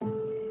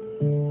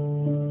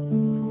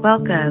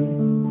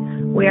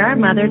Welcome. We are a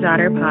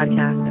mother-daughter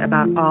podcast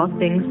about all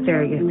things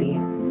surrogacy.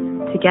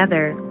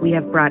 Together, we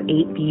have brought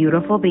 8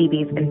 beautiful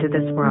babies into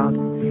this world,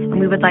 and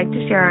we would like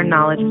to share our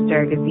knowledge of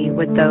surrogacy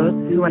with those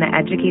who want to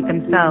educate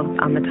themselves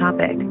on the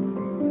topic.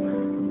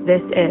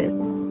 This is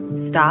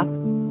Stop,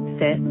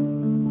 Sit,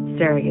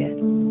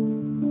 Surrogate.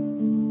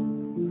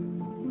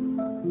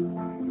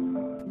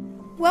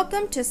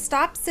 Welcome to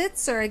Stop, Sit,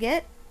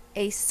 Surrogate,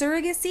 a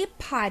surrogacy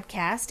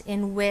podcast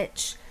in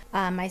which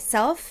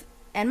myself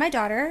and my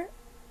daughter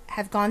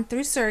have gone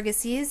through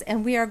surrogacies,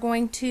 and we are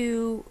going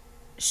to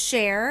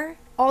share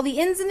all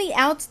the ins and the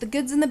outs, the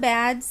goods and the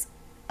bads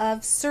of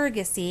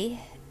surrogacy,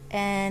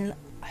 and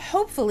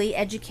hopefully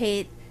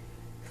educate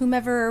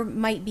whomever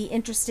might be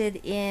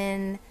interested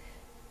in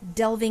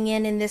delving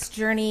in this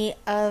journey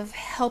of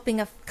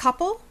helping a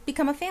couple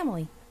become a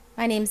family.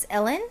 My name's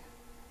Ellen,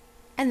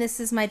 and this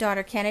is my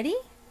daughter Kennedy.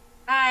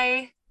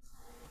 Hi.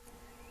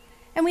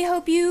 And we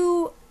hope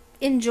you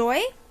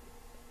enjoy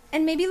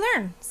and maybe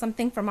learn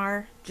something from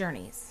our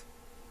journeys.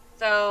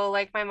 So,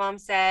 like my mom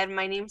said,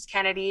 my name's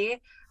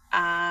Kennedy.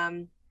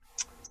 Some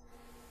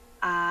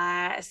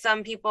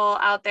people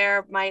out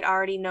there might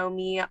already know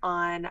me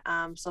on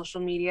social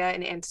media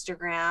and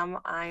Instagram.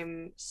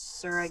 I'm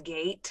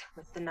Surrogate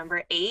with the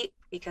number 8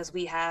 because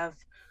we have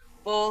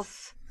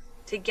both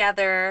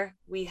together.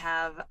 We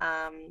have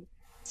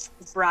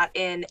brought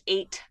in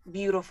 8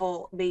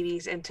 beautiful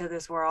babies into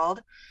this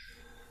world.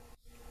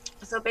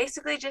 So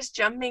basically, just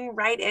jumping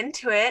right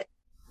into it.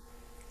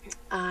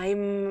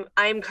 I'm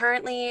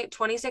currently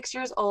 26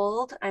 years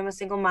old. I'm a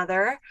single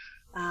mother.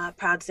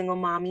 Proud single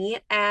mommy,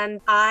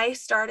 and I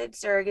started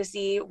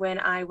surrogacy when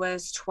I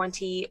was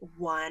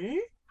 21.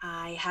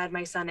 I had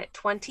my son at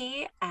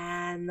 20,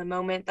 and the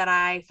moment that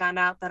I found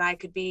out that I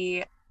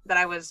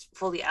was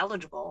fully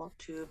eligible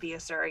to be a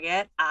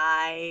surrogate,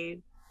 I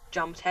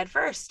jumped head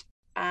first.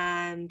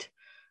 And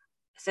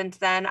since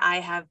then, I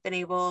have been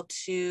able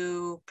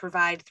to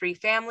provide 3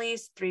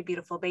 families, 3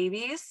 beautiful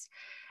babies,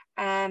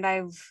 and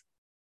I've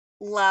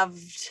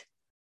loved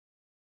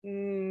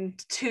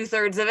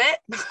 2/3 of it.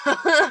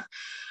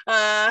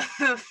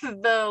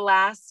 The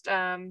last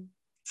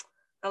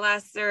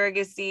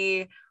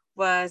surrogacy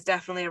was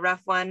definitely a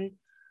rough one,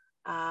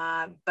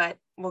 but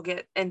we'll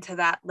get into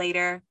that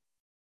later.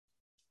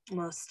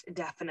 Most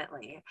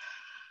definitely.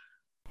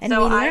 And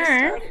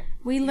so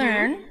we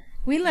learn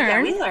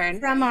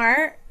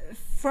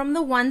from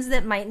the ones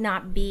that might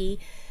not be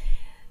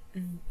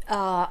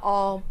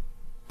all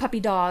puppy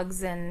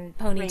dogs and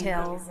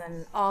ponytails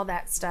and all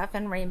that stuff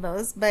and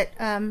rainbows, but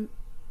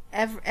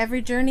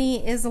every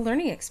journey is a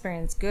learning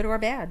experience, good or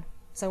bad,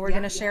 so we're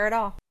going to share it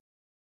all.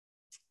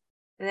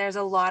 And there's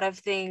a lot of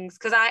things,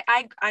 because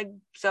I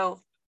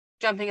so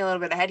jumping a little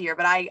bit ahead here,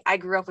 but I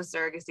grew up with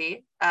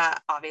surrogacy,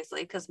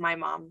 obviously, because my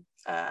mom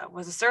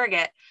was a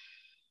surrogate,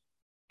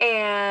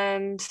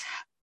 and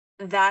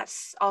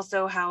that's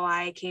also how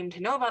I came to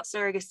know about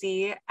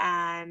surrogacy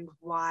and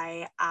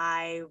why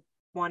I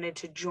wanted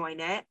to join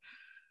it.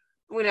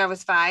 When I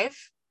was 5,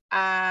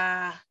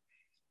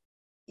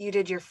 you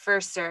did your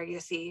first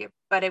surrogacy,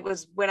 but it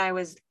was when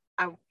was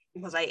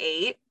I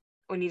 8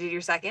 when you did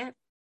your second?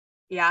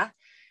 Yeah,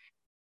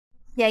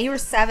 you were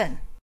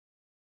 7.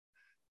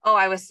 Oh,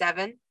 I was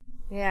 7.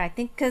 Yeah, I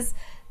think because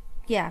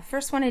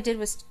first one I did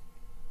was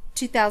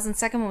 2000,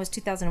 second one was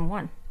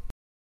 2001.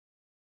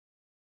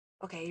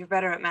 Okay, you're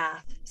better at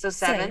math. So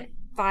 7,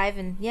 5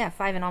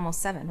 and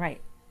almost 7,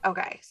 right?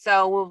 Okay,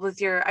 so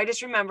I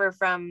just remember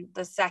from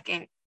the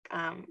second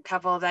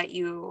couple that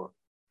you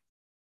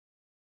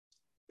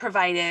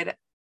provided.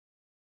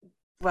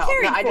 Well,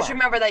 no, I just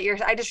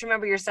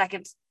remember your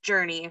second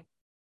journey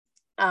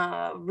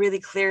really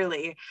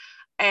clearly,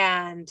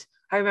 and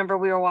I remember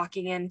we were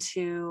walking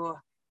into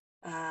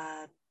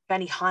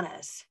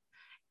Benihana's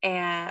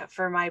and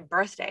for my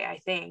birthday, I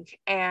think,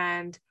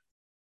 and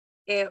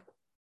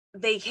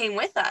they came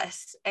with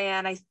us,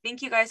 and I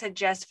think you guys had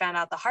just found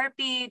out the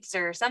heartbeats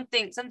or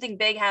something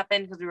big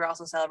happened because we were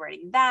also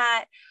celebrating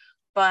that.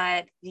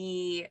 But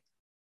the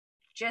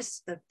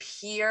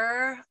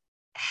pure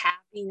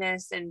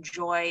happiness and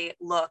joy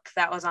look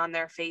that was on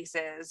their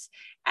faces,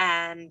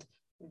 and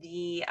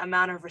the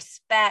amount of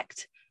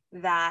respect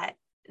that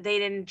they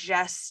didn't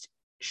just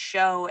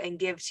show and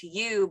give to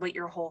you, but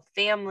your whole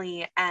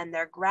family, and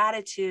their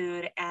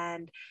gratitude,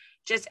 and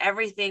just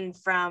everything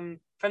from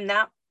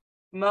that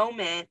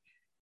moment,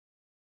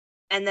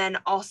 and then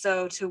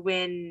also to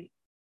when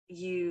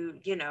you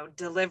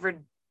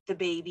delivered the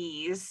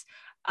babies.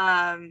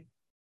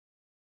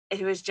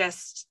 It was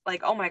just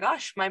like, oh my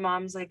gosh, my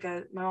mom's like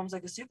a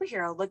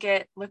superhero. Look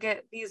at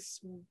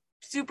these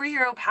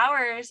superhero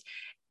powers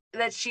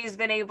that she's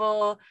been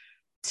able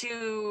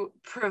to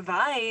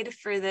provide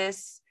for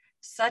this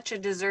such a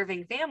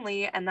deserving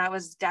family. And that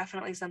was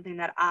definitely something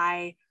that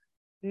I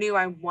knew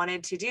I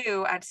wanted to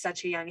do at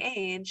such a young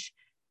age.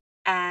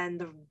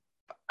 And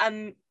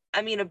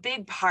a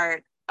big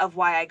part of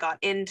why I got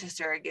into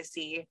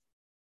surrogacy,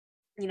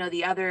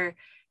 the other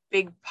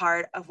big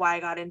part of why I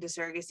got into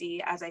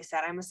surrogacy, as I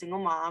said, I'm a single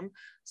mom.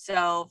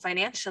 So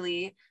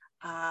financially,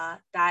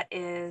 That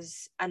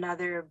is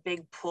another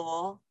big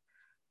pull.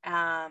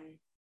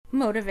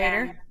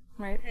 Motivator, And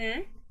right?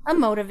 hmm? A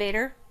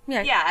motivator.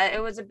 Yeah. Yeah,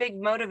 it was a big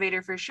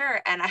motivator for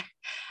sure. And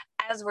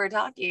as we're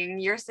talking,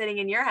 you're sitting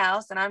in your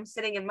house and I'm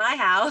sitting in my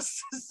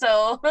house.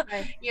 So,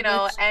 Right. you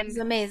know, Which is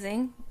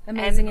amazing. and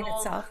Amazing in goal,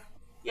 itself.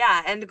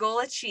 yeah, and goal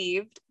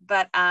achieved.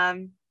 But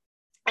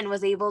and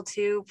was able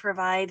to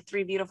provide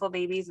three beautiful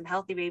babies and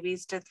healthy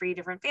babies to three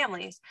different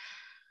families.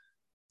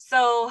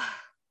 So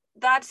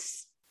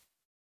that's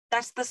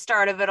the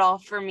start of it all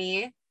for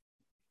me.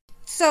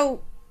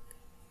 So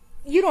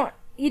you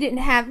didn't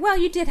have, well,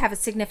 you did have a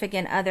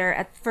significant other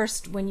at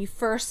first when you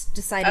first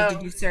decided to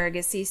Oh, do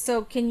surrogacy.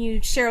 So can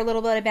you share a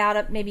little bit about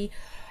it, maybe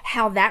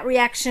how that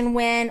reaction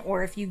went,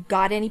 or if you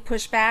got any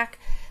pushback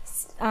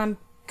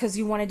because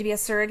you wanted to be a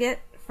surrogate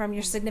from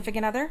your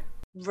significant other?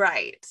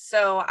 right.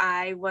 So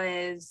I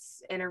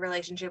was in a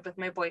relationship with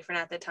my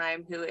boyfriend at the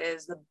time, who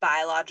is the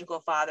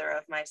biological father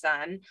of my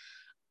son.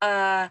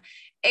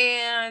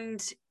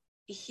 And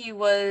he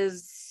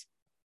was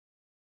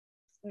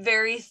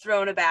very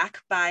thrown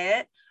aback by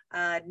it.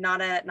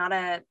 Not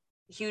a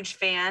huge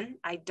fan.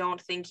 I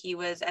don't think he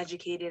was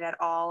educated at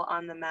all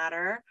on the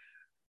matter,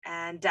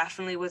 and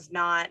definitely was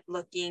not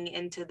looking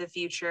into the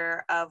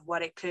future of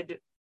what it could,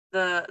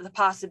 the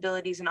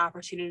possibilities and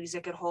opportunities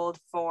it could hold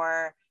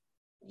for,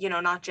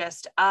 not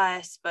just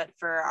us, but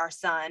for our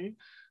son.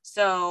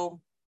 So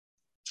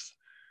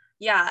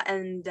yeah,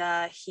 and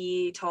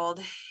he told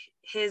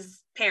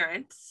his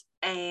parents,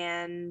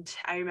 and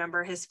I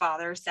remember his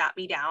father sat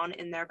me down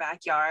in their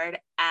backyard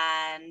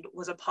and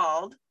was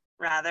appalled,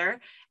 rather,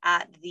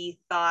 at the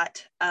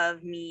thought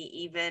of me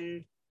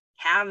even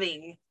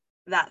having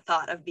that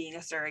thought of being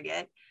a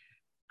surrogate.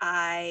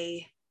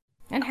 I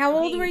And how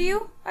old were he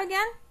you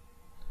again?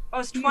 I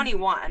was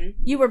 21.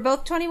 You were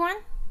both 21?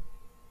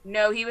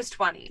 No, he was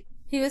 20.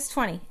 He was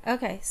 20.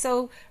 Okay.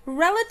 So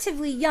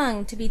relatively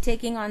young to be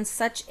taking on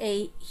such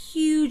a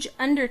huge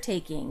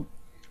undertaking.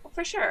 Well,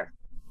 for sure.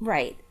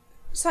 Right.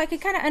 So I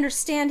could kind of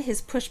understand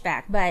his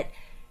pushback, but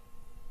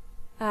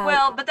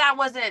Well, but that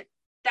wasn't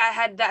that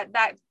had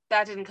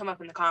that didn't come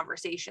up in the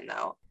conversation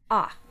though.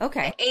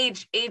 okay.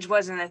 Age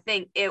wasn't a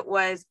thing. It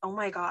was, oh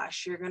my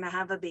gosh, you're gonna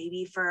have a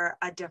baby for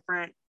a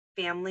different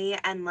family,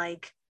 and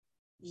like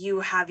you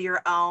have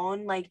your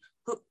own, like,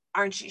 who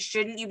aren't you,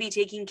 shouldn't you be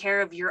taking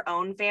care of your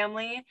own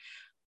family?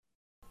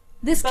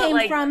 This But came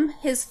like, from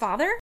his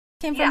father?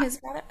 Came from yeah, his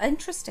father?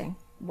 Interesting.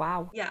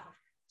 Wow. yeah.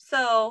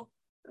 So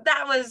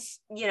that was,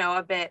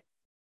 a bit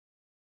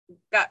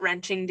gut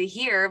wrenching to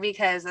hear,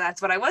 because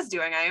that's what I was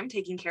doing. I am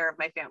taking care of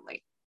my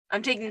family.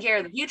 I'm taking care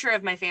of the future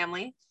of my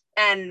family.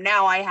 And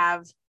now I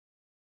have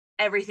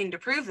everything to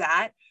prove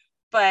that.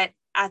 But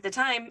at the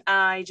time,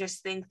 I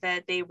just think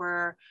that they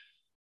were,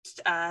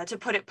 to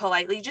put it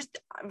politely, just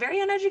very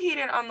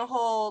uneducated on the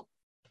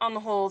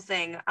whole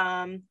thing.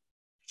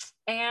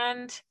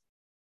 And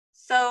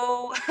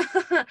so,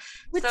 so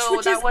Which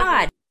that is wasn't.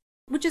 odd.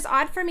 Which is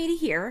odd for me to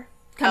hear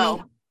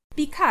coming Oh.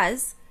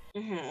 because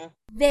Mm-hmm.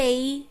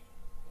 they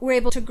were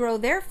able to grow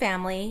their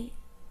family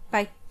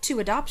by two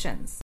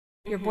adoptions,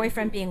 your Mm-hmm.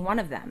 boyfriend being one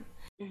of them.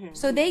 Mm-hmm.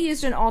 So they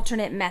used an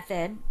alternate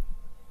method,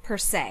 per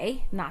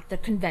se, not the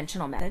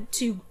conventional method,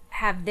 to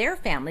have their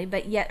family,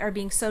 but yet are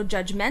being so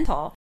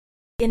judgmental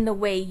in the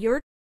way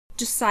you're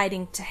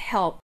deciding to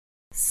help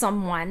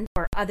someone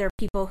or other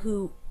people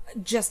who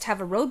just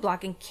have a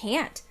roadblock and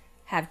can't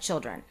have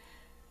children.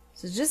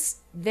 So just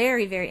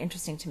very, very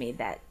interesting to me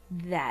that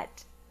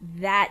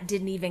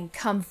didn't even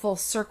come full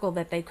circle,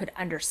 that they could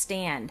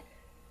understand.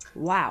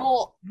 Wow.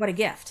 Well, what a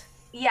gift.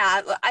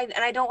 yeah,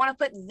 I don't want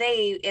to put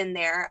they in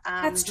there.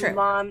 That's The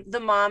true.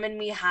 mom and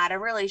me had a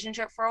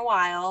relationship for a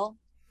while,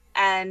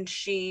 and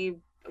she,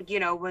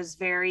 was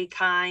very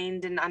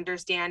kind and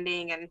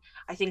understanding, and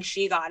I think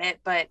she got it.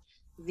 But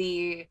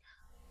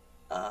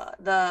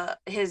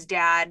his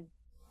dad,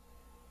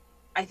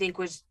 I think,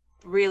 was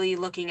really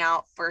looking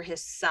out for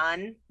his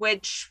son,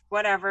 which,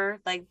 whatever,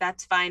 like,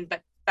 that's fine,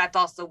 but that's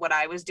also what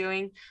I was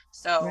doing.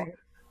 So, Right.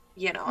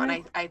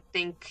 and I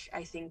think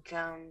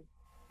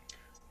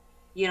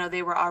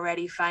they were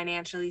already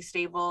financially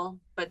stable,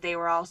 but they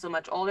were also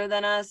much older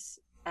than us.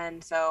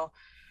 And so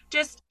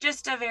just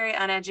a very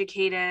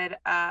uneducated,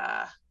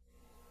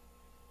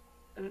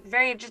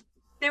 very just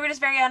they were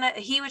just very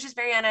he was just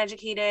very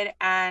uneducated,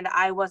 and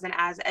I wasn't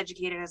as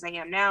educated as I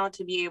am now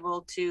to be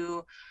able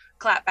to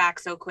clap back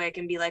so quick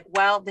and be like,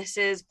 well, this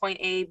is point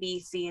A, B,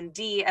 C, and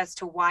D as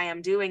to why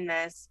I'm doing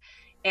this.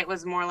 It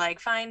was more like,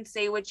 fine,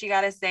 say what you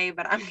gotta say,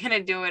 but I'm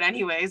gonna do it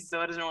anyways,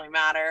 so it doesn't really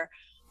matter.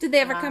 Did they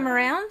ever come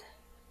around?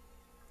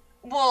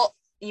 Well,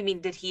 you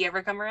mean, did he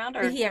ever come around?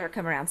 Or Did he ever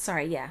come around?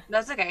 Sorry, yeah.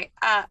 that's okay.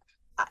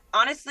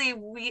 Honestly,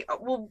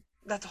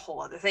 that's a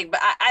whole other thing, but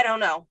I don't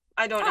know.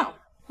 I don't know.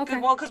 Okay.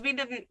 Well, because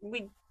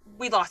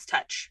we lost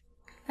touch.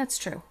 That's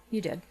true.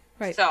 You did.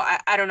 Right. So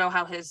I don't know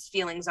how his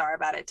feelings are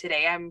about it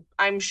today.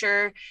 I'm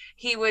sure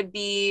he would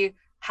be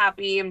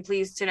happy and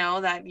pleased to know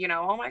that,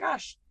 oh my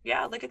gosh,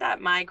 yeah, look at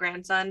that. My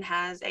grandson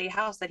has a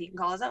house that he can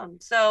call his own.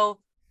 So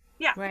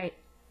yeah. Right.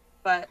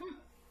 But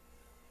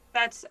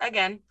That's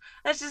again,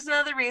 that's just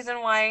another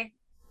reason why,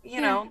 you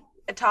Yeah. know,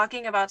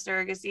 talking about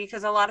surrogacy,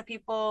 because a lot of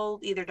people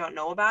either don't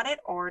know about it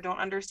or don't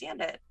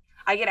understand it.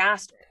 I get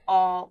asked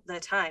all the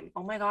time,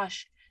 oh my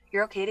gosh,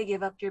 you're okay to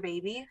give up your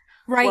baby?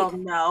 Well, Right.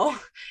 no,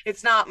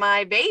 it's not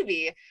my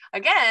baby.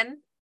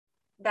 Again,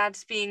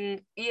 that's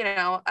being,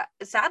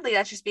 sadly,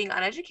 that's just being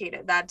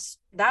uneducated.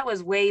 That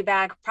was way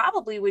back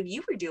probably when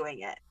you were doing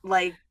it.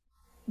 Like,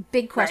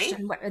 Big right?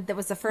 question. That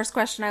was the first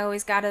question I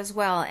always got as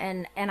well,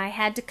 and I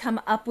had to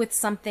come up with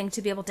something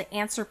to be able to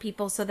answer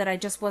people so that I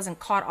just wasn't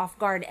caught off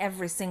guard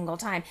every single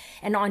time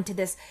and onto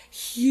this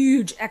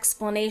huge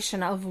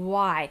explanation of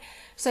why.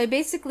 So I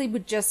basically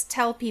would just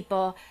tell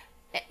people,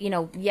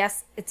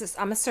 yes,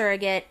 I'm a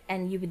surrogate,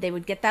 and they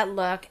would get that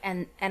look,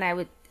 and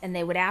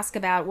they would ask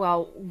about,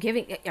 well,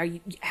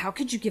 how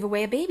could you give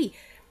away a baby?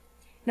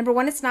 Number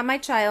one, it's not my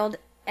child,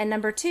 and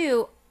number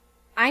two,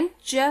 I'm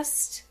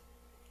just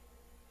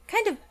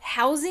kind of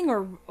housing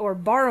or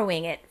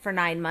borrowing it for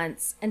 9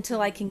 months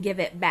until I can give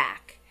it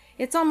back.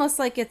 It's almost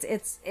like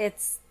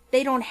it's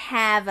they don't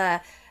have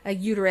a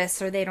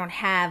uterus, or they don't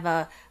have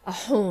a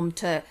home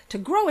to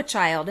grow a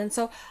child, and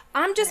so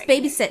I'm just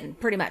Right. babysitting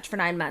pretty much for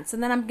 9 months,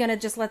 and then I'm gonna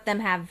just let them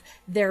have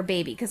their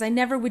baby, because I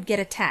never would get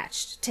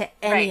attached to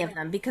any Right. of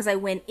them, because I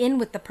went in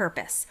with the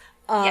purpose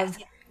Yes.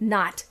 of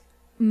not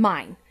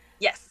mine.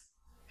 Yes.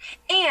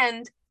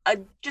 And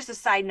just a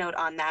side note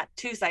on that,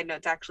 two side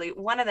notes actually.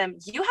 One of them,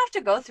 you have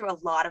to go through a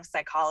lot of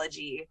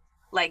psychology.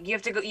 Like you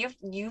have to go,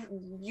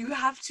 you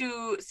have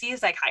to see a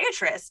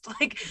psychiatrist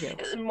like I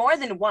do. more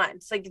than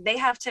once. Like they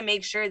have to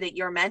make sure that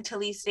you're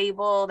mentally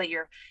stable, that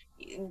you're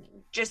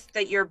just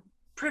that you're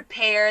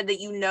prepared, that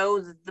you know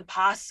the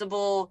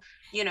possible,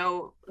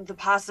 the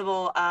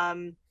possible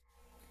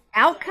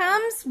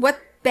Outcomes,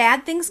 what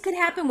bad things could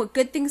happen, what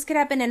good things could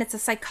happen, and it's a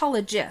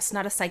psychologist,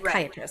 not a right.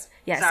 psychiatrist.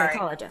 Yeah, Sorry.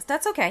 psychologist.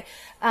 That's okay,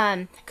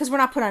 because we're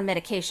not put on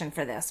medication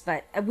for this,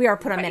 but we are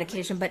put on Right.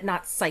 medication, but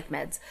not psych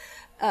meds.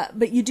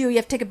 But you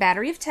have to take a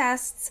battery of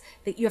tests,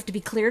 that you have to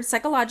be cleared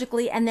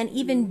psychologically, and then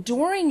even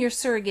during your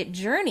surrogate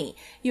journey,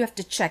 you have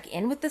to check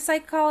in with the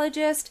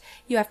psychologist.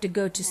 You have to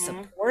go to Mhm.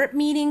 support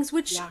meetings,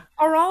 which Yeah.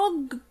 are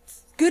all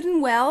good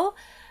and well,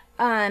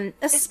 Especially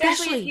if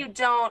especially. you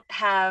don't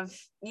have,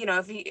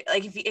 if you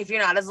like if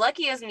you're not as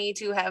lucky as me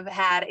to have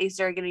had a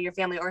surrogate in your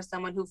family, or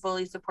someone who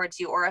fully supports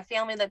you, or a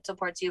family that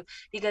supports you,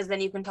 because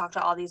then you can talk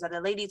to all these other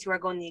ladies who are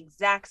going the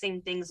exact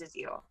same things as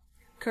you.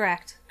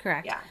 Correct,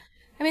 correct. Yeah.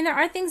 I mean, there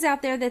are things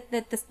out there that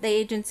the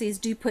agencies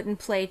do put in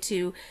play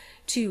to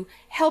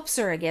help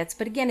surrogates,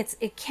 but again,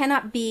 it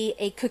cannot be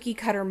a cookie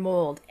cutter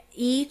mold.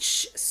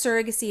 Each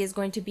surrogacy is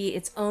going to be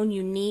its own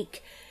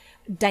unique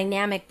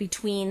dynamic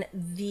between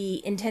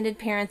the intended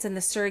parents and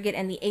the surrogate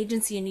and the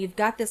agency, and you've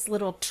got this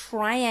little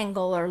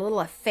triangle or little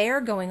affair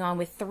going on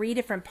with three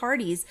different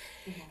parties.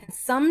 Mhm. And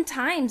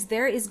sometimes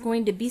there is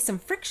going to be some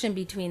friction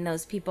between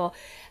those people,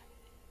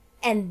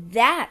 and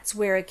that's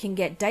where it can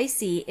get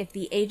dicey if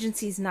the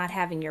agency's not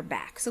having your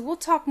back. So we'll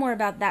talk more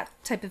about that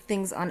type of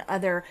things on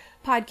other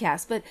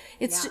podcasts. But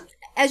it's, Yeah.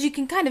 as you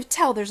can kind of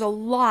tell, there's a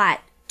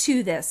lot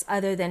to this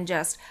other than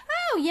just,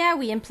 oh yeah,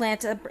 we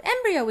implant an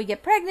embryo, we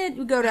get pregnant,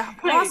 we go to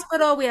Right.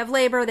 hospital, we have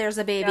labor, there's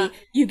a baby, Yeah.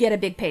 you get a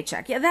big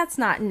paycheck. Yeah, that's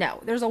not,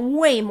 no. There's a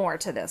way more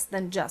to this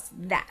than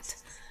just that.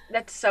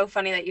 That's so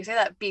funny that you say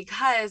that,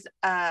 because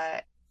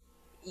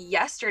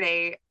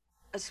yesterday,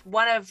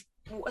 one of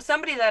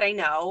somebody that I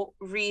know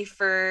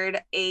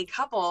referred a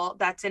couple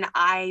that's an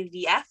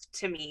IVF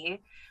to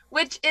me,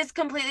 which is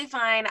completely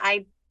fine.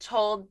 I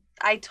told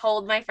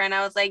my friend,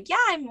 I was like, yeah,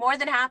 I'm more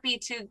than happy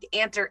to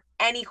answer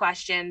any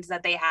questions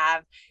that they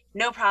have.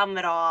 No problem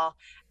at all.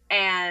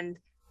 And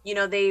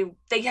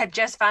they had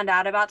just found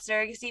out about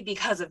surrogacy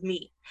because of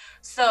me.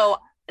 So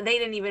they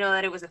didn't even know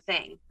that it was a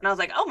thing. And I was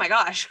like, oh my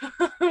gosh,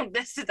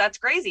 that's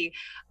crazy.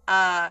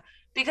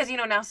 Because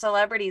now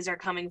celebrities are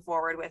coming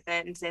forward with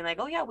it and saying like,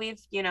 oh yeah, we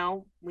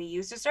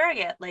used a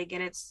surrogate, like,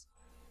 and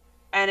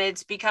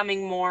it's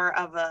becoming more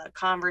of a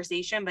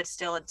conversation, but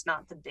still it's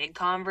not the big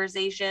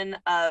conversation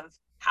of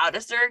how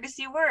does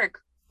surrogacy work,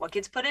 what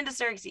gets put into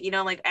surrogacy,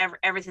 like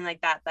everything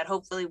like that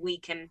hopefully we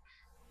can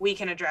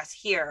address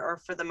here, or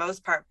for the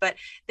most part. But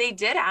they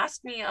did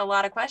ask me a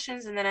lot of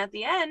questions, and then at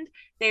the end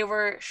they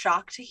were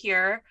shocked to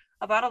hear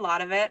about a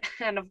lot of it.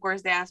 And of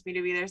course they asked me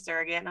to be their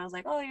surrogate, and I was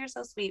like, oh, you're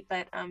so sweet,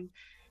 but I'm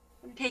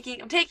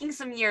taking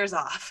some years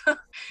off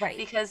Right.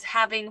 because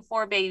having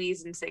 4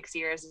 babies in 6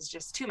 years is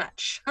just too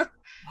much. Wow.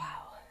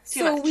 Too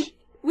So much.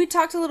 we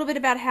talked a little bit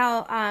about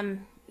how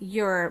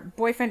your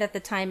boyfriend at the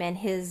time and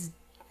his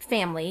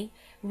family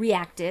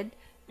reacted.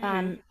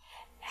 Hmm.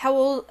 How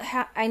old?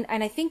 And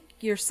I think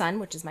your son,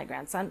 which is my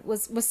grandson,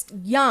 was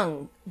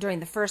young during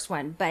the first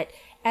one. But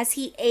as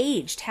he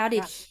aged, how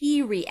did Yeah.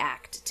 he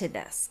react to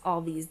this? All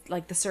these,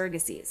 like the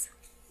surrogacies.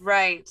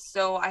 Right.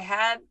 So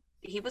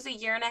he was a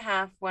year and a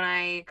half when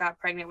I got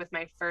pregnant with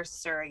my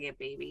first surrogate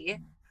baby,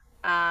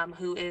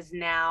 who is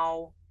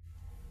now,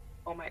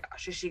 oh my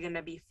gosh, is she going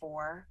to be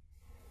 4?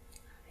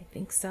 I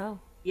think so.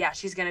 Yeah,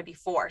 she's going to be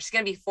 4. She's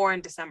going to be 4 in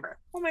December.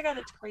 Oh my God,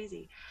 that's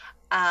crazy.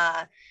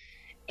 Uh,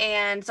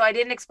 And so I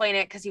didn't explain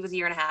it because he was a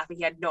year and a half and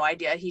he had no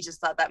idea. He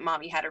just thought that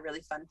mommy had a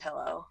really fun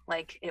pillow.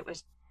 Like it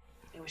was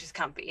just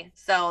comfy.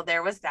 So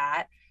there was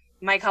that.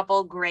 My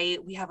couple,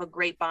 great. We have a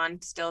great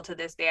bond still to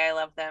this day. I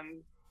love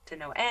them to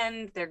no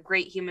end. They're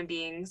great human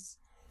beings.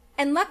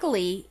 And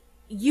luckily,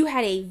 you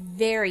had a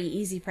very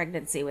easy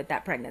pregnancy with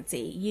that pregnancy.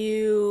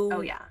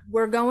 You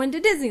were going to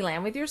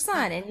Disneyland with your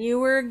son, and you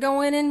were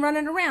going and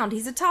running around.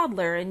 He's a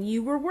toddler, and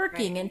you were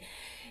working, and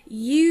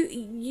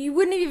you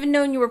wouldn't have even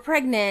known you were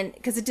pregnant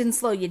because it didn't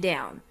slow you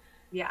down.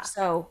 Yeah.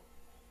 So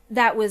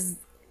that was,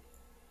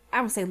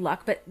 I won't say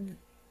luck, but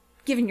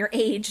given your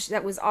age,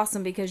 that was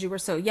awesome because you were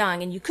so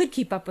young and you could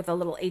keep up with a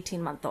little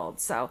 18-month-old.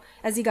 So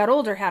as he got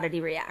older, how did he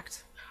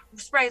react?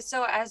 Right.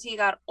 So as he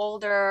got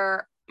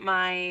older,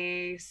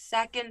 my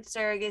second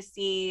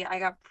surrogacy, I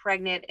got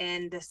pregnant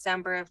in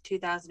December of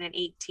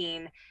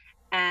 2018,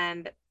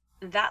 and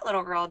that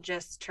little girl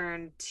just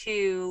turned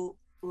 2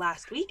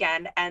 last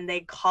weekend, and they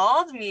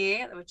called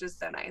me, which is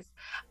so nice.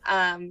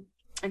 And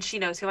she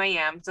knows who I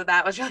am, so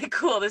that was really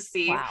cool to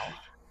see.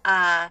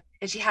 Wow.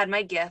 And she had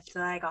my gift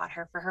that I got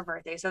her for her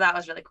birthday, so that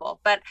was really cool.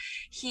 But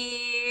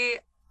he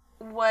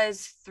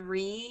was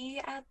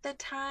 3 at the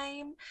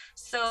time,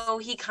 so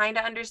he kind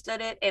of understood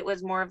it. It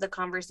was more of the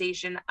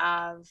conversation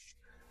of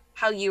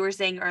how you were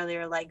saying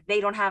earlier, like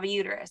they don't have a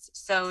uterus.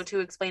 So to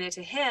explain it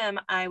to him,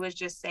 I was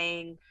just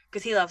saying,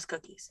 because he loves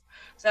cookies,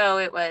 so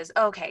it was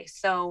okay,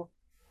 so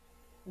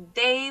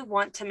they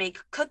want to make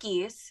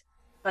cookies,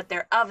 but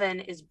their oven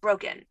is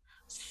broken,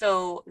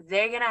 so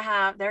they're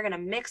gonna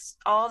mix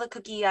all the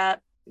cookie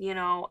up,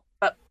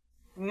 but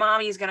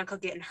mommy's gonna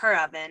cook it in her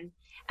oven,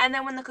 and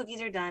then when the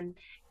cookies are done,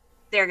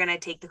 they're gonna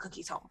take the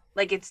cookies home.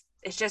 Like it's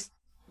just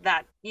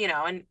that,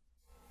 and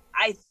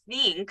I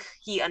think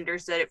he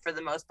understood it for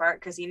the most part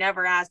because he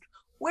never asked,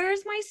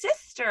 where's my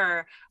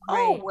sister?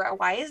 Right. Oh,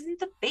 why isn't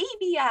the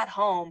baby at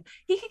home?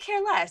 He could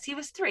care less. He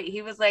was 3.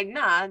 He was like,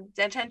 nah,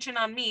 attention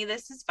on me,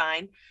 this is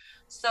fine.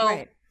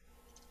 So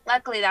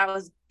luckily that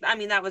was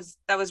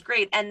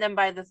great. And then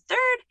by the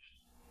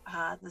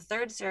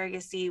third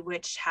surrogacy,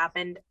 which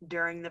happened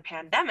during the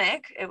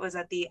pandemic, it was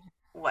at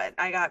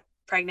I got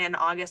pregnant in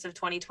August of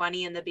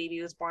 2020 and the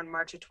baby was born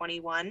March of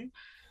 21.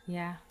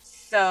 Yeah.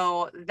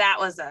 So that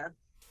was a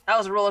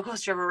roller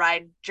coaster of a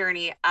ride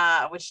journey,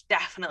 which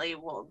definitely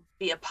will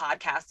be a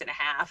podcast and a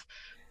half,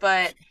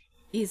 but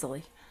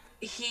easily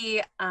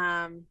he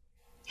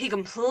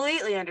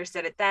completely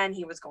understood it. Then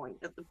he was going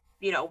to,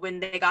 when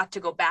they got to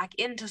go back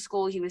into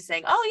school, he was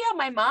saying, oh yeah,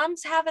 my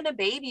mom's having a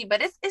baby,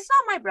 but it's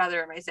not my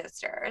brother or my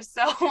sister.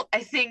 So I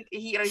think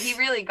he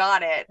really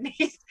got it.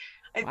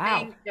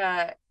 I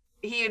think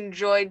he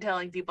enjoyed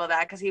telling people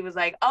that because he was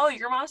like, oh,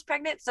 your mom's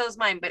pregnant, so is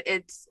mine, but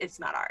it's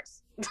not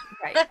ours.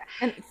 Right.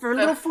 And for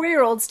little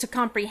 4-year-olds to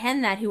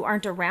comprehend that who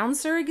aren't around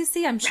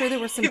surrogacy, I'm sure there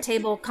were some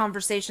table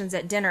conversations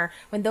at dinner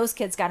when those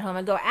kids got home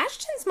and go,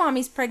 Ashton's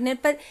mommy's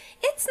pregnant, but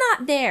it's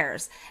not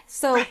theirs.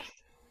 So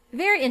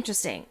very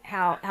interesting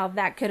how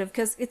that could have,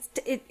 because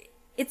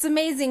it's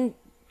amazing.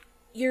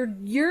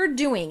 You're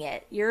doing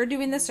it. You're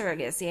doing the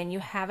surrogacy and you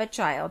have a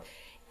child.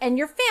 And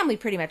your family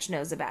pretty much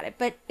knows about it,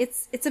 but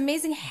it's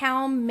amazing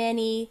how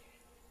many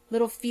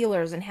little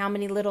feelers and how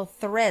many little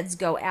threads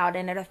go out,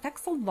 and it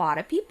affects a lot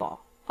of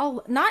people.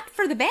 Oh, not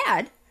for the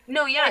bad.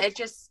 No, yeah,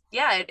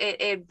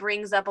 it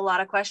brings up a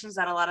lot of questions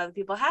that a lot of the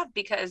people have,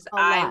 because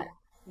I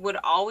would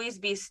always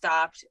be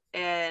stopped,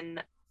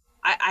 and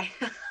I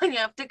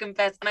have to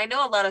confess, and I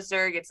know a lot of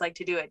surrogates like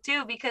to do it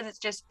too because it's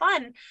just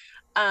fun.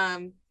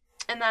 And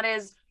that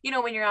is,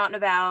 when you're out and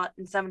about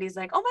and somebody's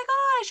like, oh my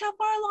gosh, how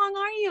far along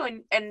are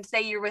you? And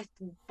say you're with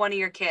one of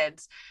your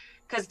kids,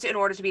 because in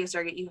order to be a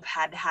surrogate, you've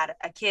had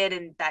a kid,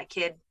 and that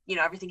kid,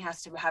 everything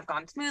has to have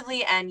gone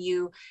smoothly, and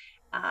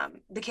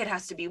the kid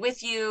has to be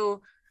with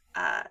you.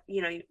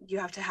 You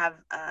have to have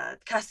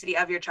custody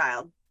of your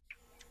child.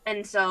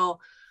 And so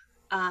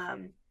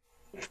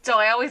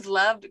I always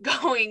loved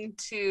going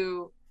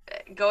to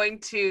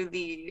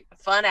the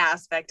fun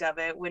aspect of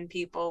it when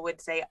people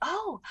would say,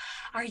 oh,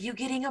 are you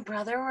getting a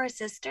brother or a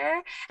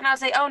sister? And I would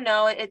say, oh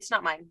no, it's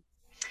not mine.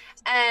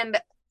 And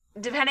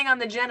depending on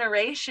the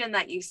generation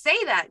that you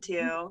say that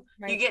to,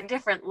 you get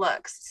different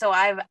looks. So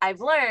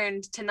I've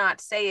learned to not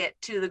say it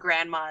to the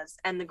grandmas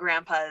and the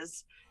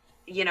grandpas,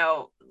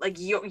 like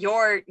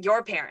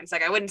your parents.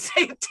 Like I wouldn't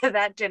say it to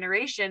that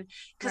generation,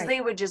 because they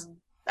would just,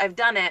 I've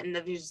done it and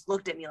they just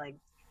looked at me like,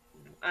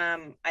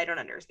 I don't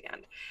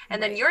understand.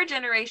 And then your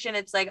generation,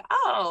 it's like,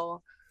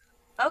 oh,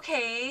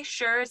 okay,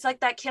 sure. It's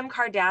like that Kim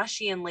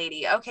Kardashian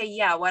lady. Okay,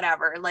 yeah,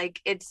 whatever.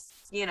 Like it's,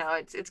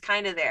 it's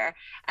kind of there.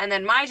 And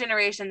then my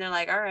generation, they're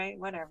like, all right,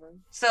 whatever.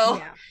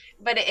 So,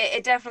 but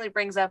it definitely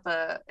brings up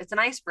it's an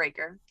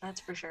icebreaker. That's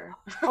for sure.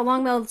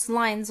 Along those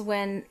lines,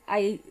 when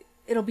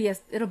it'll be a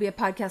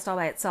podcast all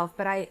by itself,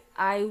 but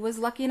I was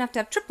lucky enough to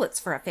have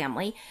triplets for a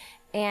family,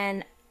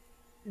 and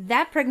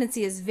that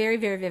pregnancy is very,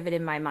 very vivid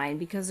in my mind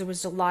because there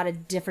was a lot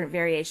of different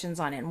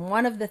variations on it. And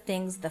one of the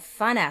things, the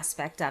fun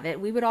aspect of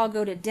it, we would all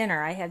go to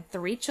dinner. I had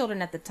 3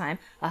 children at the time,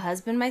 a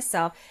husband,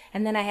 myself,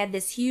 and then I had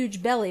this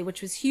huge belly,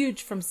 which was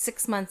huge from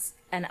 6 months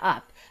and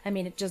up. I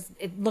mean,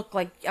 it looked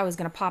like I was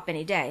going to pop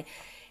any day.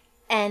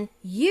 And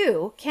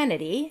you,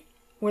 Kennedy,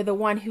 were the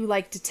one who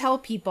liked to tell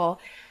people,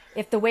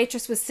 if the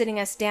waitress was sitting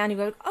us down, you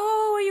go,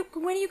 oh,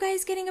 when are you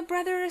guys getting a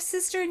brother or a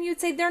sister? And you'd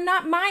say, they're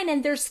not mine,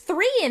 and there's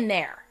 3 in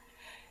there.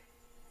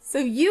 So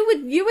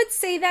you would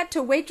say that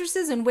to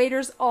waitresses and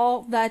waiters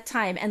all the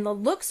time. And the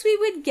looks we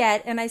would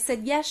get, and I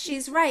said, yes,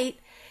 she's right.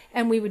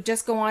 And we would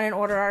just go on and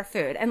order our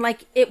food. And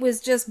like, it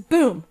was just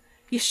boom,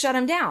 you shut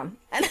them down.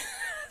 And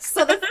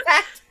so the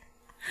fact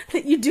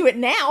that you do it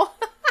now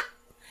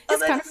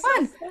is kind of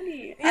fun. So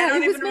funny. Yeah, I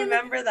don't even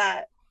remember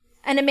that.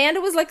 And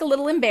Amanda was like a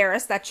little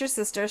embarrassed. That's your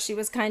sister. She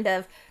was kind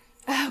of,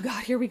 oh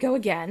God, here we go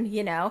again,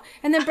 you know.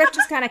 And then Brett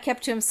just kind of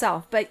kept to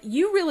himself. But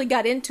you really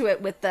got into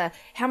it with the,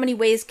 how many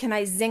ways can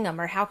I zing them,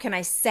 or how can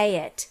I say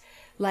it?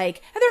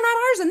 Like, oh, they're not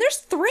ours, and there's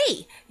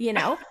 3, you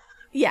know.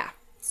 Yeah.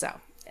 So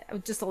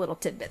just a little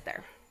tidbit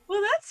there.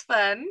 Well, that's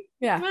fun.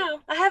 Yeah.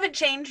 Well, I haven't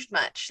changed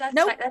much. That's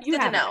nope, fine. That's you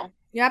good haven't. to know.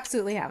 You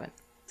absolutely haven't.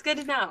 It's good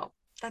to know.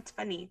 That's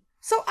funny.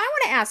 So I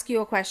want to ask you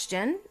a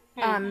question,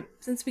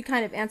 since we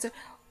kind of answered.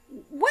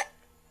 What,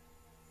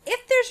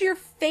 if there's your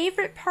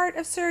favorite part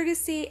of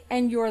surrogacy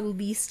and your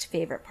least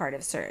favorite part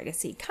of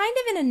surrogacy, kind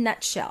of in a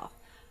nutshell,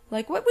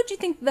 like what would you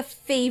think the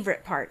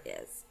favorite part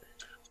is?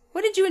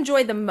 What did you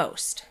enjoy the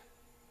most?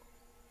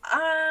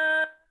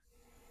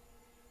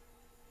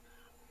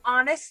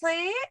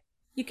 Honestly,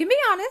 you can be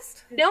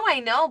honest. No, I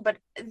know, but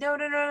no.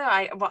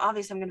 Well,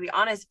 obviously I'm going to be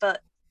honest,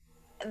 but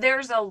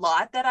there's a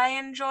lot that I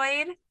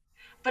enjoyed.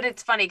 But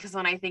it's funny because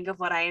when I think of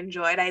what I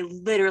enjoyed, I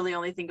literally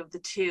only think of the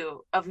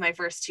 2 of my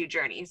first 2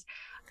 journeys.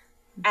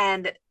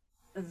 And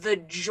the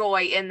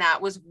joy in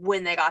that was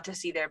when they got to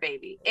see their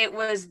baby. It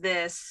was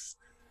this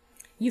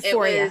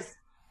euphoria.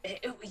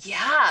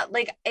 Yeah,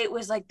 like it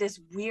was like this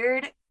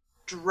weird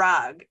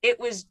drug. It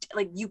was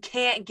like, you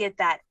can't get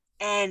that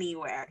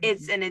anywhere.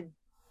 It's an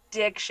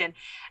addiction.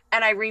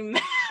 And I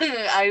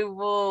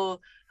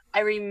will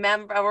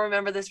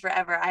remember this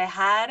forever. I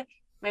had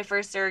my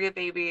first surrogate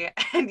baby,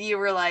 and you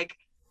were like,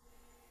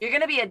 you're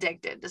going to be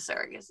addicted to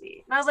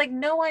surrogacy. And I was like,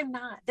 no, I'm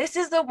not. This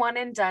is the one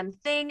and done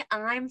thing.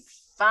 I'm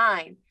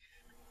fine.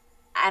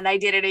 And I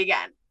did it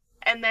again.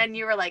 And then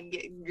you were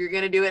like, you're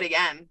going to do it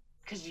again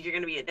because you're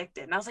going to be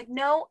addicted. And I was like,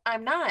 no,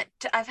 I'm not.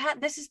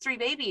 This is 3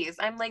 babies.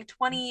 I'm like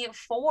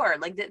 24.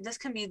 Like this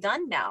can be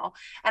done now.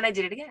 And I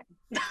did it again.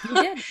 You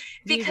did.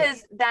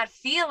 Because that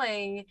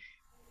feeling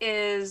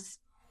is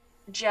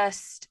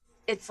just,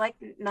 it's like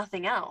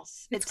nothing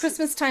else. It's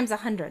Christmas times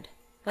 100.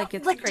 Like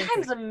it's like crazy.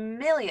 times a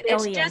million.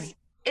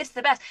 It's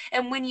the best.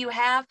 And when you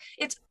have,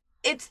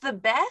 it's the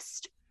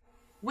best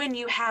when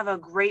you have a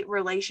great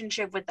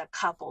relationship with the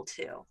couple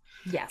too.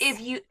 Yes. If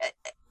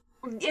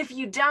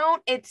you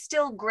don't, it's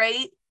still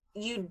great.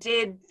 You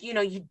did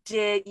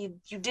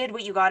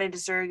what you got into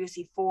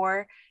surrogacy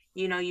for.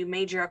 You know, you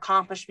made your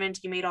accomplishments,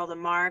 you made all the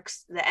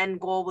marks, the end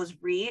goal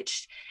was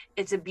reached.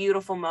 It's a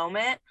beautiful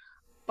moment.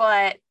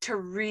 But to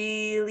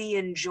really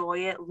enjoy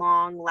it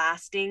long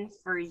lasting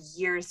for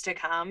years to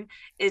come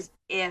is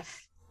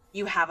if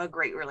you have a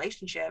great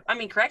relationship. I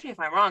mean, correct me if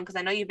I'm wrong, because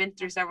I know you've been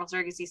through several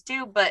surrogacies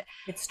too, but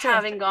it's true.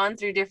 Having gone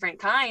through different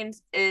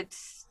kinds,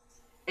 it's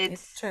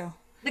true.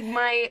 Like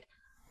my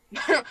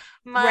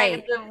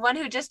right. The one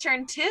who just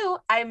turned 2,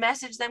 I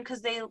messaged them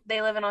because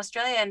they live in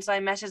Australia, and so I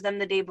messaged them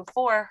the day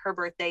before her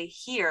birthday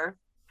here,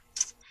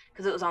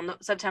 because it was on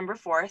September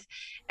 4th.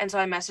 And so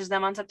I messaged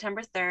them on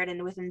September 3rd,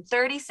 and within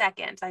 30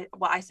 seconds,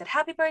 I said,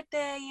 happy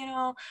birthday,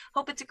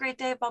 hope it's a great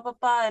day, blah, blah,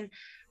 blah. And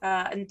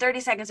in 30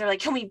 seconds, they're like,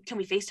 can we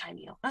FaceTime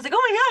you? I was like,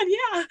 oh my God,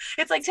 yeah,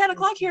 it's like 10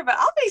 o'clock here, but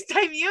I'll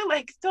FaceTime you,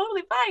 like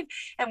totally fine.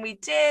 And we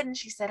did. And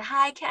she said,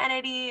 hi,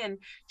 Kennedy. And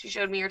she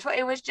showed me her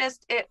toy.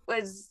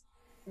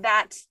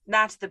 That's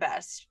the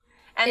best.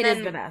 And it then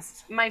is the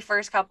best. My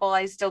first couple,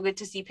 I still get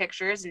to see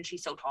pictures, and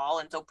she's so tall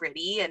and so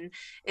pretty, and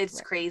it's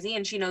crazy.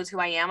 And she knows who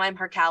I am. I'm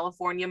her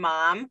California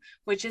mom,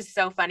 which is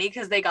so funny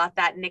because they got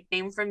that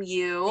nickname from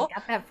you. They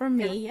got that from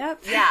me.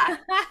 Yep. Yeah.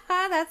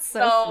 That's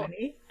so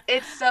funny.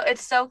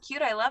 It's so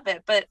cute. I love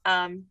it. But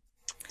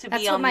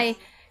that's what my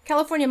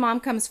California mom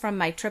comes from.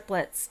 My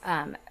triplets.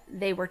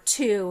 They were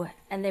 2,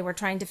 and they were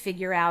trying to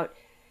figure out,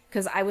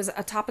 because I was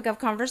a topic of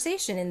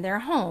conversation in their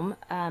home,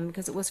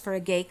 because it was for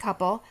a gay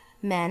couple,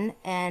 men,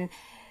 and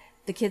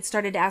the kids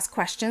started to ask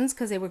questions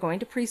because they were going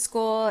to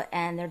preschool,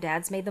 and their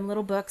dads made them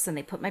little books, and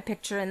they put my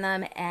picture in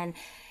them, and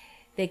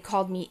they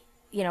called me,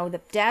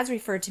 the dads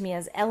referred to me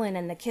as Ellen,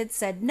 and the kids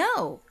said,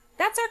 no,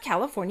 that's our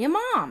California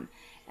mom.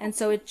 And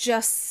so it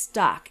just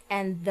stuck,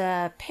 and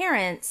the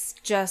parents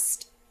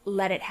just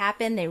let it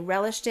happen. They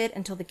relished it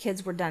until the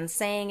kids were done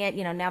saying it.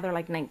 Now they're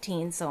like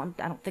 19, so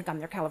I don't think I'm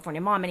their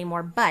California mom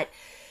anymore, but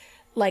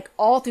like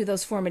all through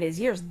those formative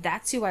years,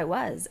 that's who I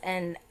was.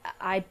 And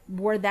I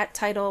wore that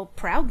title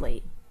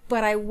proudly,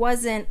 but I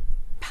wasn't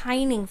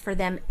pining for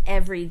them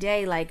every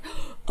day. Like,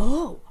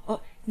 oh,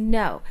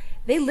 no,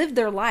 they lived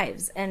their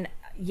lives. And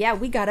yeah,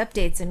 we got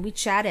updates and we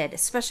chatted,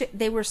 especially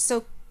they were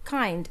so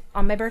kind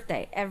on my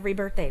birthday, every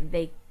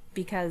birthday,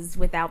 because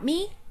without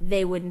me,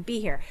 they wouldn't be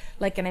here.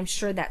 Like, and I'm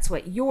sure that's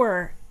what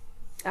your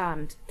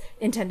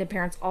intended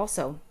parents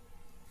also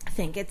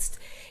think.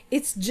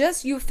 It's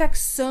just you affect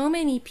so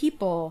many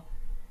people,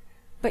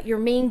 but your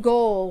main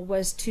goal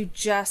was to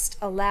just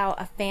allow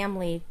a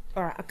family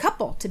or a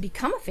couple to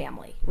become a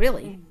family,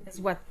 really, is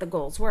what the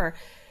goals were.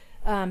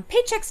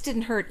 Paychecks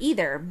didn't hurt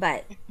either,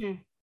 but,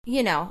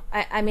 you know,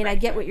 I mean, I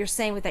get what you're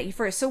saying with that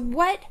euphoria. So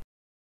what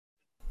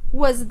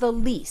was the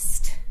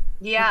least?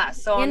 Yeah,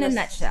 so in a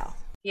nutshell.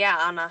 Yeah,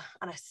 on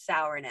a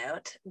sour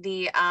note,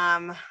 the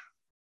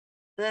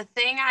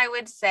thing I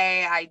would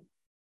say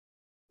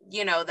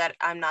that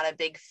I'm not a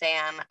big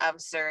fan of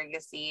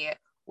surrogacy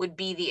would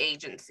be the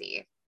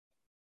agency.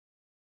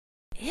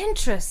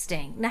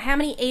 Interesting. Now, how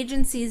many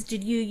agencies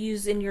did you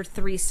use in your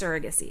 3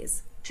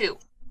 surrogacies? 2.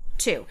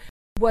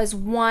 Was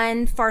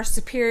one far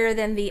superior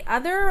than the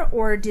other,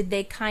 or did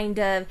they kind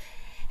of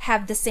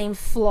have the same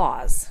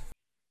flaws?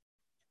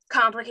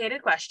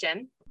 Complicated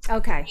question.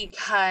 Okay.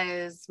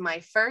 Because my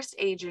first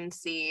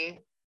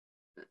agency,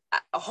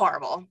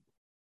 horrible.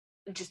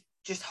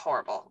 Just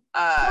horrible.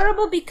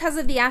 Horrible because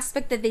of the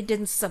aspect that they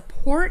didn't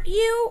support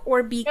you,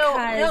 or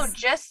because no,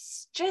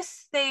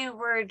 just they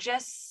were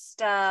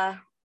just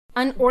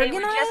unorganized. They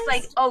were just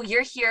like, oh,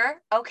 you're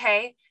here,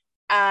 okay.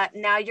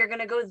 Now you're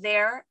gonna go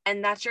there,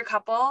 and that's your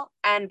couple,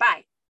 and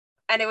bye.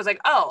 And it was like,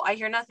 oh, I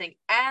hear nothing.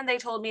 And they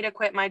told me to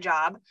quit my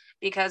job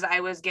because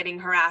I was getting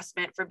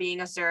harassment for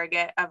being a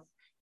surrogate of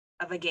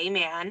a gay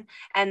man.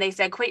 And they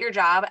said, quit your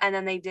job. And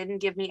then they didn't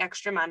give me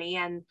extra money.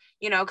 And,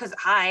 because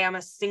I'm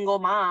a single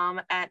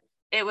mom, and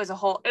it was a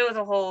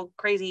whole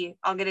crazy,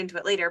 I'll get into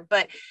it later.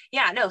 But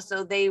yeah, no,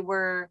 so they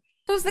were.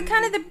 So it was the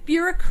kind of the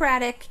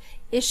bureaucratic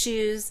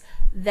issues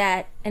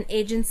that an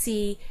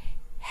agency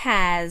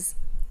has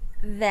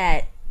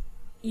that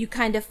you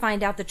kind of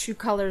find out the true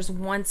colors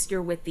once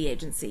you're with the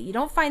agency. You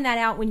don't find that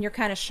out when you're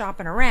kind of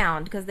shopping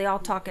around because they all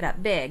talk it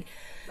up big.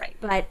 Right.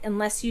 But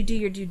unless you do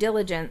your due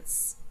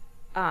diligence,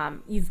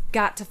 you've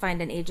got to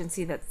find an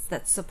agency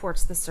that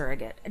supports the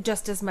surrogate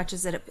just as much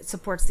as it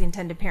supports the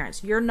intended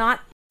parents. You're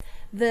not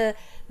the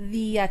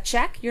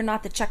check, you're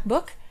not the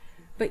checkbook,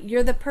 but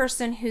you're the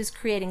person who's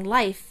creating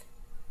life.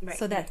 Right.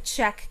 So that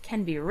check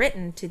can be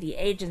written to the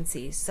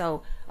agency.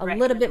 So a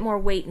little bit more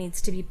weight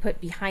needs to be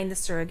put behind the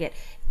surrogate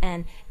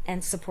and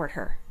support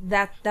her.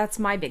 That's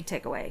my big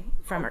takeaway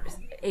from her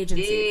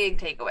agency. Big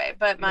takeaway.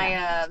 But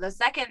my the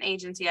second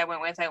agency I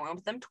went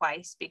with them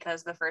twice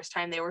because the first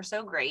time they were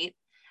so great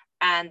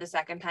and the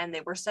second time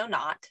they were so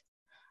not.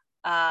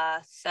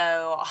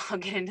 So I'll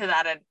get into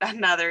that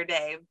another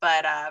day.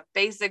 But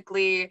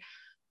basically,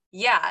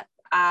 yeah,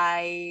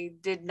 I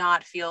did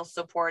not feel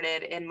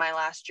supported in my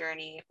last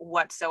journey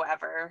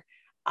whatsoever.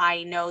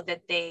 I know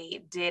that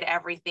they did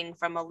everything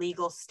from a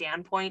legal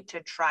standpoint to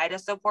try to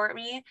support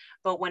me,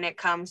 but when it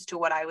comes to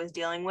what I was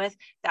dealing with,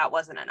 that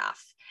wasn't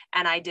enough.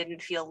 And I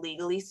didn't feel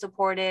legally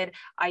supported.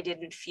 I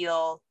didn't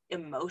feel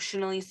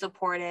emotionally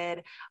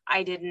supported.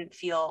 I didn't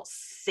feel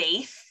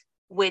safe,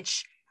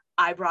 which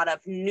I brought up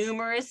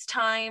numerous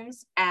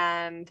times.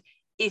 And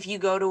if you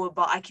go to a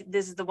boss,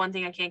 this is the one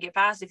thing I can't get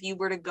past. If you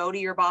were to go to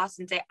your boss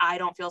and say, I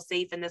don't feel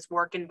safe in this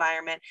work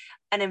environment,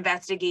 an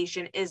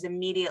investigation is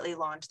immediately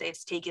launched.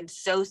 It's taken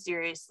so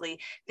seriously.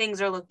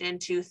 Things are looked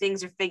into,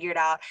 things are figured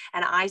out.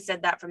 And I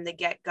said that from the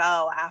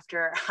get-go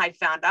after I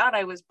found out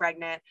I was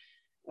pregnant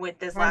with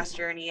this last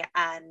journey,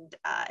 and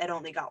it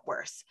only got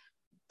worse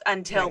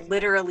until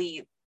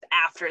literally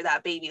after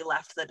that baby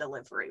left the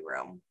delivery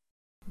room.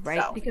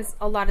 Right, so. Because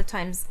a lot of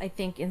times I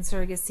think in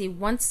surrogacy,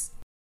 once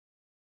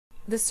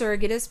the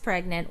surrogate is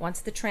pregnant,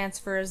 once the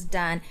transfer is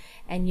done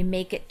and you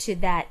make it to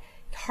that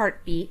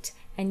heartbeat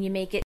and you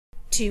make it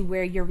to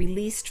where you're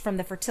released from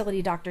the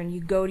fertility doctor and you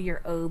go to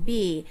your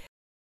OB,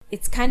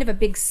 it's kind of a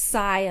big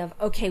sigh of,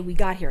 okay, we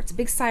got here. It's a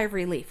big sigh of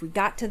relief. We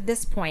got to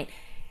this point.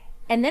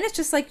 And then it's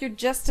just like you're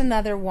just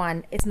another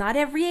one. It's not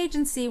every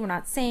agency. We're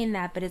not saying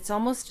that, but it's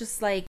almost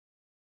just like,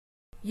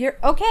 you're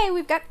okay,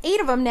 we've got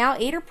 8 of them now.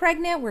 8 are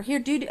pregnant. We're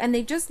here and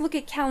they just look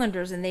at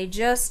calendars and they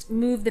just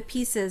move the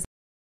pieces.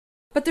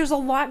 But there's a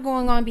lot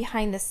going on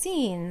behind the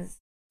scenes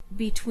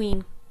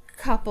between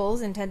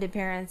couples, intended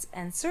parents,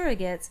 and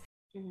surrogates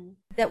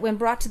that when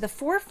brought to the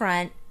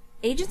forefront,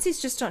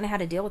 agencies just don't know how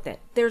to deal with it.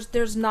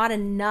 There's not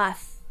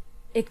enough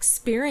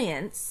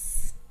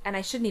experience, and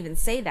I shouldn't even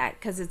say that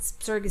because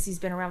surrogacy's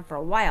been around for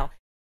a while.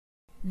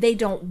 They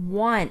don't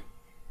want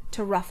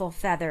to ruffle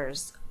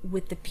feathers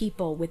with the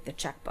people with the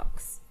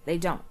checkbooks. They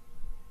don't.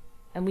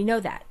 And we know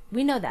that.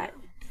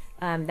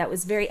 That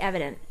was very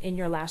evident in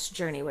your last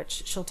journey,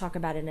 which she'll talk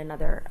about in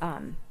another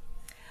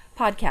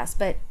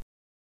podcast.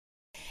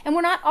 And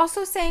we're not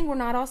also saying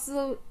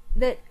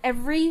that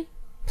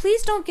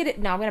please don't get it.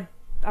 No,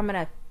 I'm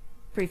gonna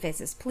preface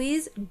this.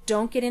 Please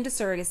don't get into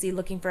surrogacy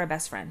looking for a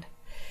best friend.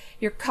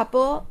 Your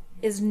couple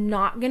is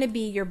not going to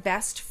be your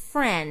best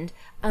friend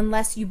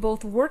unless you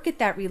both work at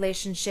that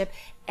relationship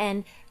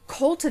and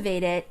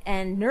cultivate it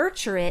and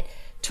nurture it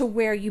to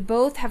where you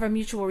both have a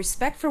mutual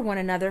respect for one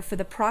another for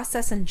the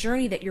process and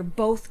journey that you're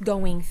both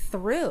going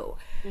through.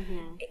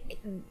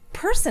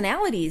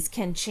 Personalities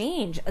can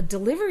change.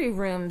 Delivery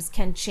rooms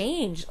can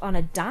change on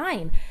a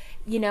dime.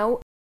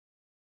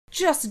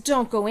 just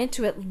don't go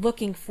into it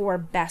looking for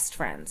best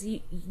friends.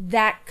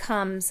 That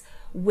comes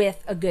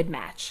with a good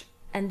match.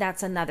 And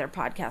that's another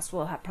podcast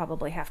we'll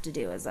probably have to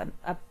do as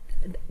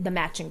the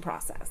matching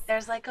process.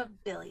 There's like a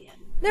billion.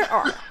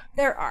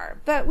 There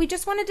are. But we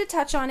just wanted to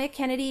touch on it.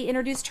 Kennedy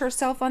introduced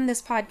herself on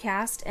this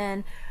podcast,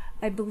 and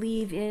I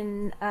believe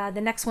in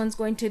the next one's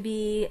going to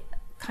be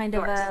kind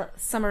of a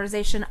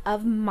summarization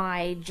of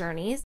my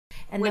journeys,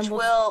 and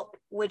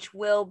which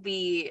will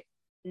be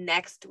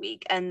next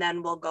week, and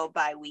then we'll go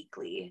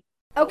bi-weekly.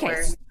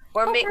 Okay,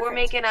 we're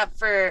making up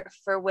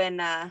for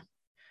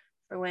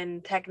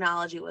when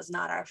technology was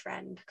not our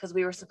friend, because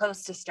we were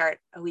supposed to start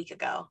a week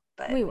ago,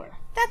 but we were.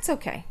 That's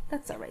okay.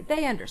 That's all right.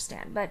 They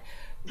understand. But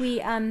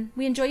we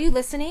enjoy you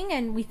listening,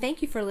 and we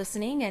thank you for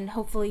listening, and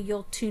hopefully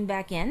you'll tune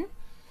back in.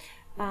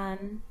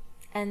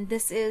 And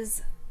this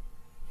is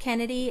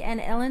Kennedy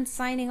and Ellen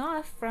signing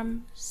off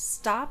from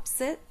Stop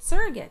Sit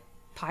Surrogate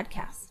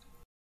podcast.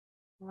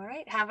 All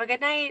right. Have a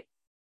good night.